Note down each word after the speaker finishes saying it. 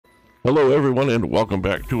Hello everyone and welcome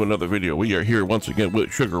back to another video. We are here once again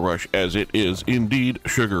with Sugar Rush, as it is indeed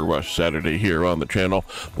Sugar Rush Saturday here on the channel.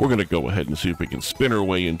 We're going to go ahead and see if we can spin our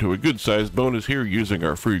way into a good sized bonus here using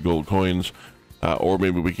our free gold coins. Or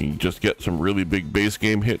maybe we can just get some really big base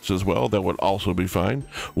game hits as well. That would also be fine.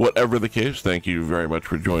 Whatever the case, thank you very much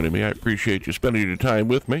for joining me. I appreciate you spending your time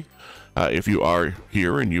with me. If you are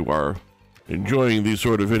here and you are enjoying these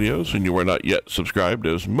sort of videos and you are not yet subscribed,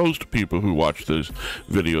 as most people who watch these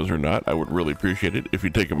videos are not, I would really appreciate it if you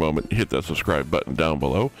take a moment and hit that subscribe button down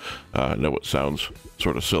below. I know it sounds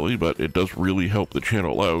sort of silly, but it does really help the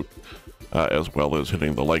channel out, as well as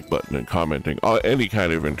hitting the like button and commenting. Any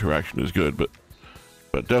kind of interaction is good, but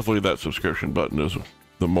definitely that subscription button is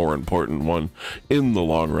the more important one in the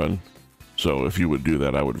long run. So if you would do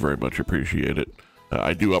that, I would very much appreciate it.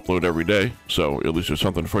 I do upload every day, so at least there's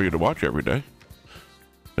something for you to watch every day.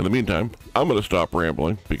 In the meantime, I'm going to stop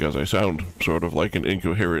rambling because I sound sort of like an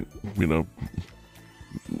incoherent,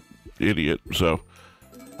 idiot. So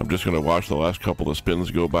I'm just going to watch the last couple of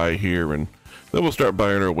spins go by here, and then we'll start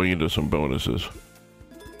buying our way into some bonuses.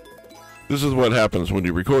 This is what happens when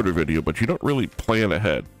you record a video, but you don't really plan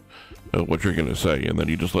ahead what you're going to say, and then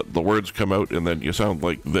you just let the words come out, and then you sound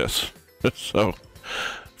like this. So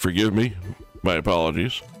forgive me. My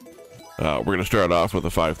apologies. We're going to start off with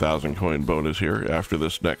a 5,000 coin bonus here after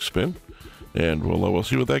this next spin, and we'll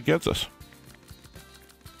see what that gets us.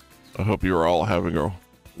 I hope you're all having a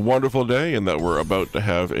wonderful day and that we're about to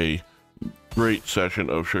have a great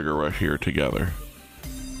session of Sugar Rush here together.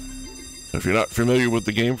 If you're not familiar with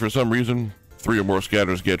the game for some reason, 3 or more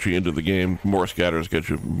scatters get you into the game. More scatters get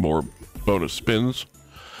you more bonus spins.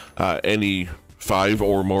 Any 5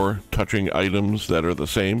 or more touching items that are the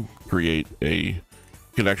same create a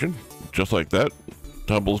connection, just like that.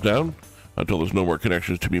 Tumbles down until there's no more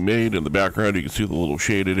connections to be made. In the background, you can see the little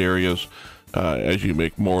shaded areas. As you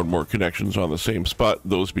make more and more connections on the same spot,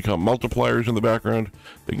 those become multipliers in the background.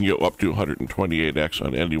 They can go up to 128x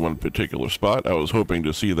on any one particular spot. I was hoping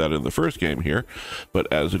to see that in the first game here, but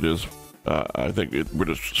as it is, I think we're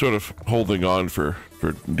just sort of holding on for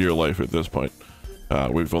dear life at this point.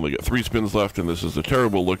 We've only got 3 spins left, and this is a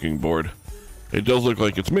terrible looking board. It does look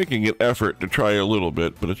like it's making an effort to try a little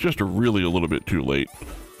bit, but it's just really a little bit too late.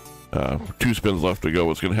 2 spins left to go.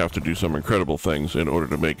 It's going to have to do some incredible things in order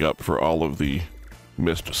to make up for all of the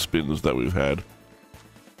missed spins that we've had.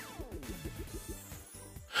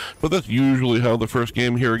 But that's usually how the first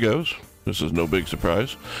game here goes. This is no big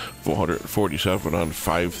surprise. 447 on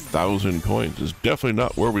 5,000 coins is definitely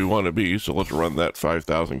not where we want to be, so let's run that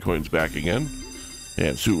 5,000 coins back again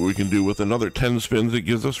and see what we can do with another 10 spins it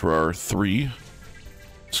gives us for our 3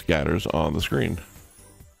 scatters on the screen.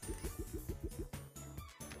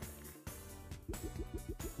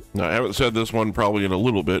 Now, I haven't said this one probably in a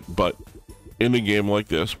little bit, but in a game like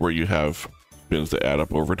this where you have spins that add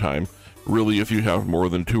up over time, really if you have more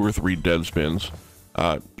than 2 or 3 dead spins,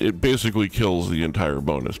 it basically kills the entire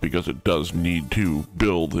bonus because it does need to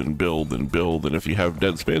build and build and build, and if you have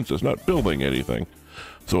dead spins, it's not building anything.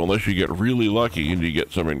 So unless you get really lucky and you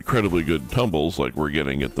get some incredibly good tumbles like we're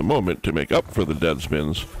getting at the moment to make up for the dead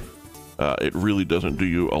spins, it really doesn't do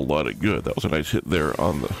you a lot of good. That was a nice hit there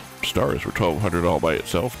on the stars for 1,200 all by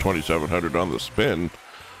itself, 2,700 on the spin.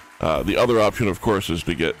 The other option, of course, is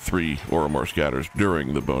to get 3 or more scatters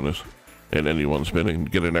during the bonus and any one spin and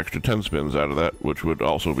get an extra 10 spins out of that, which would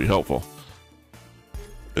also be helpful.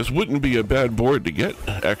 This wouldn't be a bad board to get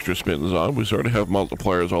extra spins on. We sort of have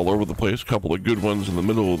multipliers all over the place. A couple of good ones in the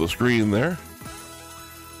middle of the screen there.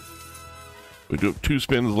 We do have 2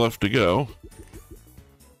 spins left to go.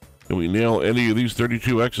 Can we nail any of these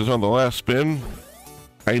 32X's on the last spin?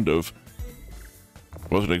 Kind of.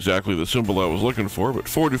 Wasn't exactly the symbol I was looking for, but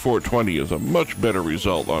 4420 is a much better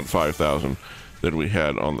result on 5,000 than we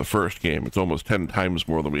had on the first game. It's almost 10 times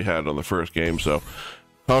more than we had on the first game, so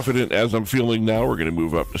confident as I'm feeling now, we're going to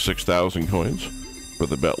move up to 6,000 coins for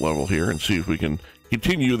the bet level here and see if we can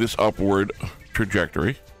continue this upward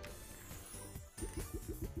trajectory.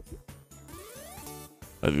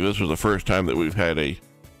 I think this was the first time that we've had a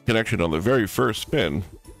connection on the very first spin.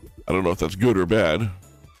 I don't know if that's good or bad,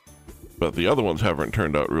 but the other ones haven't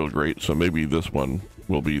turned out real great, so maybe this one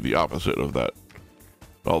will be the opposite of that.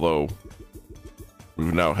 Although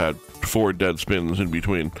we've now had 4 dead spins in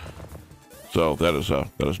between. So that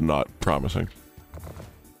is not promising.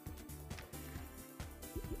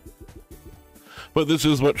 But this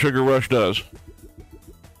is what Sugar Rush does.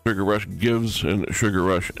 Sugar Rush gives and Sugar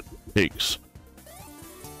Rush takes.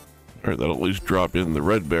 Alright, that'll at least drop in the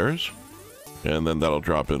red bears. And then that'll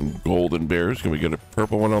drop in golden bears. Can we get a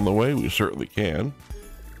purple one on the way? We certainly can.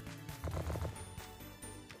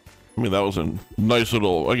 I mean, that was a nice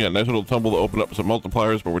little, again, nice little tumble to open up some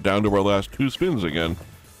multipliers, but we're down to our last 2 spins again.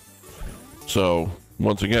 So,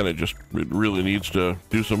 once again, it really needs to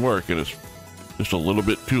do some work, and it's just a little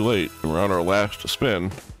bit too late. We're on our last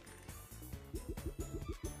spin.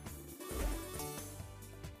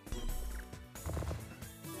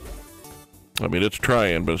 I mean, it's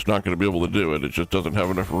trying, but it's not going to be able to do it. It just doesn't have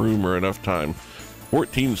enough room or enough time.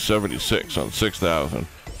 1476 on 6,000.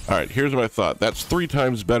 All right, here's my thought. That's 3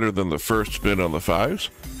 times better than the first spin on the 5s.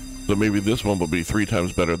 So maybe this one will be 3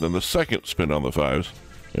 times better than the second spin on the 5s.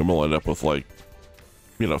 And we'll end up with, like,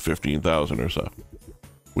 you know, 15,000 or so.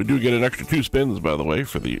 We do get an extra 2 spins, by the way,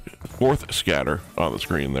 for the 4th scatter on the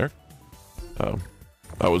screen there.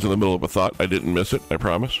 I was in the middle of a thought. I didn't miss it, I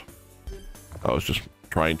promise. I was just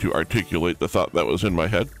trying to articulate the thought that was in my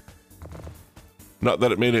head. Not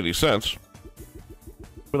that it made any sense,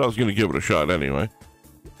 but I was going to give it a shot anyway.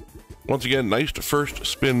 Once again, nice first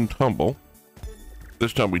spin tumble.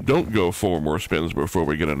 This time we don't go 4 more spins before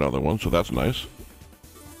we get another one, so that's nice.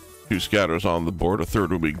 2 scatters on the board. A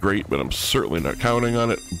third would be great, but I'm certainly not counting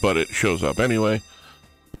on it, but it shows up anyway.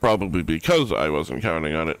 Probably because I wasn't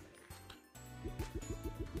counting on it.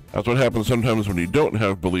 That's what happens sometimes when you don't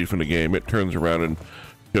have belief in a game. It turns around and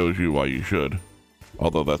shows you why you should.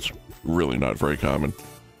 Although that's really not very common.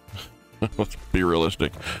 Let's be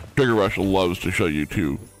realistic. Trigger Rush loves to show you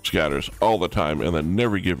 2 scatters all the time and then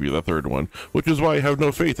never give you the 3rd one, which is why I have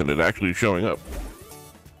no faith in it actually showing up.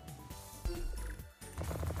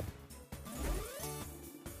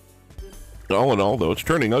 All in all, though, it's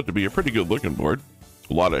turning out to be a pretty good looking board.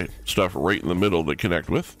 A lot of stuff right in the middle to connect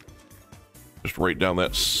with. Just right down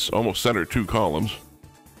that almost center 2 columns.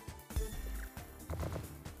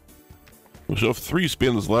 So 3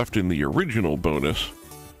 spins left in the original bonus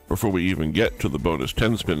before we even get to the bonus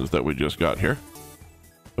 10 spins that we just got here.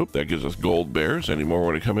 Oop, that gives us gold bears. Any more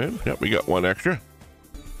want to come in? Yep, we got 1 extra.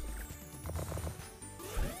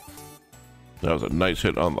 That was a nice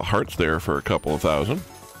hit on the hearts there for a couple of thousand.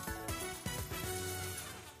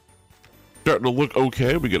 Starting to look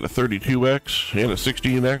okay. We get a 32X and a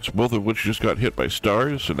 16X, both of which just got hit by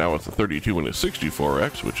stars, and now it's a 32 and a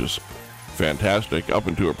 64X, which is fantastic, up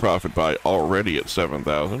into a profit buy already at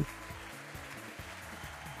 7,000.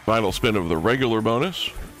 Final spin of the regular bonus.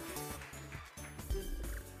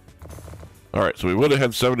 Alright, so we would have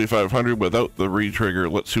had 7,500 without the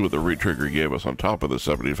retrigger. Let's see what the retrigger gave us on top of the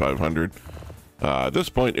 7,500. At this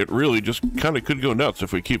point, it really just kind of could go nuts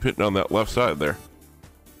if we keep hitting on that left side there.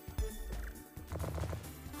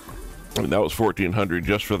 I mean, that was 1,400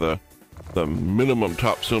 just for the minimum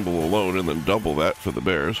top symbol alone, and then double that for the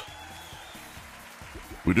bears.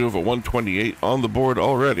 We do have a 128 on the board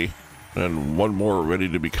already, and 1 more ready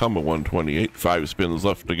to become a 128. 5 spins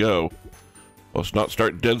left to go. Let's not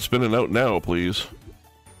start dead spinning out now, please.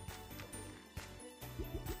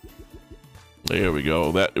 There we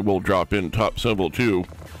go. That will drop in top symbol too.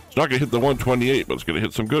 It's not going to hit the 128, but it's going to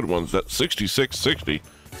hit some good ones. That's 6660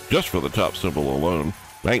 just for the top symbol alone.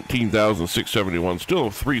 19,671.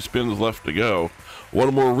 Still 3 spins left to go.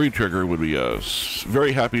 1 more retrigger would be a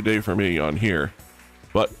very happy day for me on here.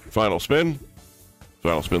 But final spin.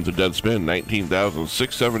 Final spin's a dead spin.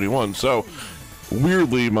 19,671. So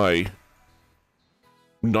weirdly, my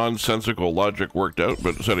nonsensical logic worked out,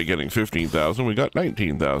 but instead of getting 15,000, we got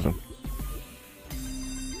 19,000.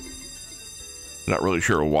 Not really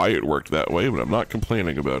sure why it worked that way, but I'm not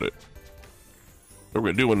complaining about it. We're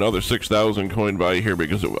going to do another 6,000 coin buy here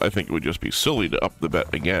because I think it would just be silly to up the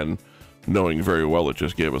bet again, knowing very well it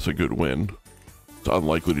just gave us a good win. It's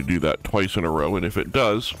unlikely to do that twice in a row, and if it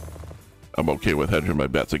does, I'm okay with hedging my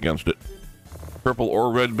bets against it. Purple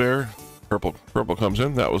or red bear. Purple comes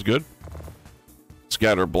in. That was good.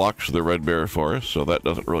 Scatter blocks the red bear for us, so that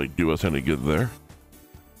doesn't really do us any good there.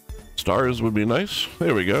 Stars would be nice.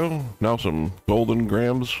 There we go. Now some golden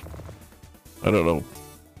grams. I don't know.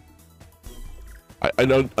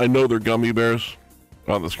 I know they're gummy bears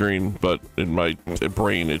on the screen, but in my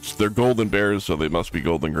brain, they're golden bears, so they must be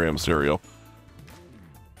golden graham cereal.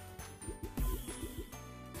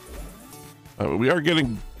 We are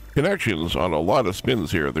getting connections on a lot of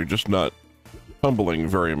spins here. They're just not tumbling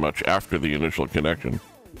very much after the initial connection,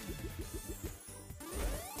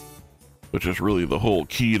 which is really the whole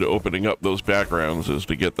key to opening up those backgrounds, is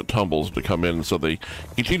to get the tumbles to come in so they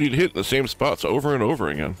continue to hit in the same spots over and over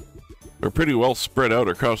again. We're pretty well spread out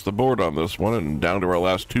across the board on this one, and down to our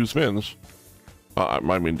last 2 spins. I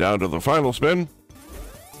mean, down to the final spin.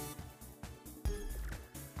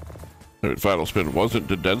 The final spin wasn't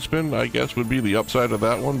the dead spin, I guess would be the upside of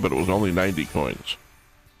that one, but it was only 90 coins.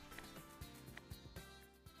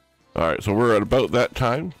 Alright, right, so we're at about that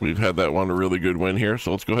time. We've had that one really good win here,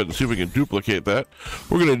 so let's go ahead and see if we can duplicate that.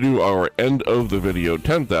 We're going to do our end of the video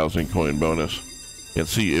 10,000 coin bonus and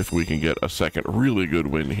see if we can get a second really good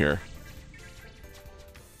win here.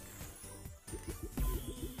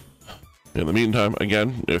 In the meantime,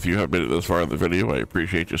 again, if you have made it this far in the video, I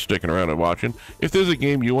appreciate you sticking around and watching. If there's a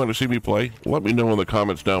game you want to see me play, let me know in the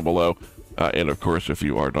comments down below. And of course, if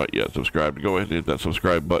you are not yet subscribed, go ahead and hit that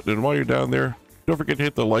subscribe button. And while you're down there, don't forget to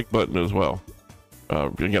hit the like button as well.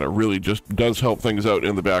 Again, it really just does help things out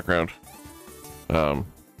in the background. I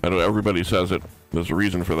know everybody says it. There's a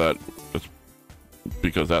reason for that. It's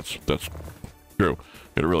because that's true.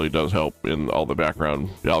 It really does help in all the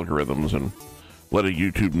background algorithms and letting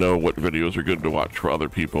YouTube know what videos are good to watch for other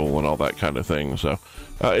people and all that kind of thing. So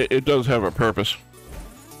it does have a purpose.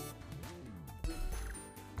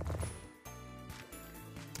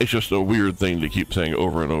 It's just a weird thing to keep saying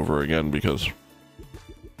over and over again because,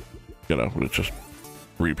 you know, it's just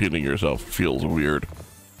repeating yourself feels weird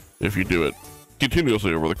if you do it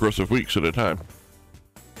continuously over the course of weeks at a time.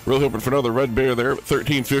 Really hoping for another red bear there.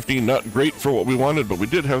 13-15, not great for what we wanted, but we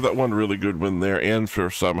did have that one really good win there, and for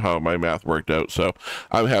somehow my math worked out. So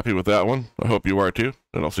I'm happy with that one. I hope you are too,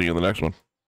 and I'll see you in the next one.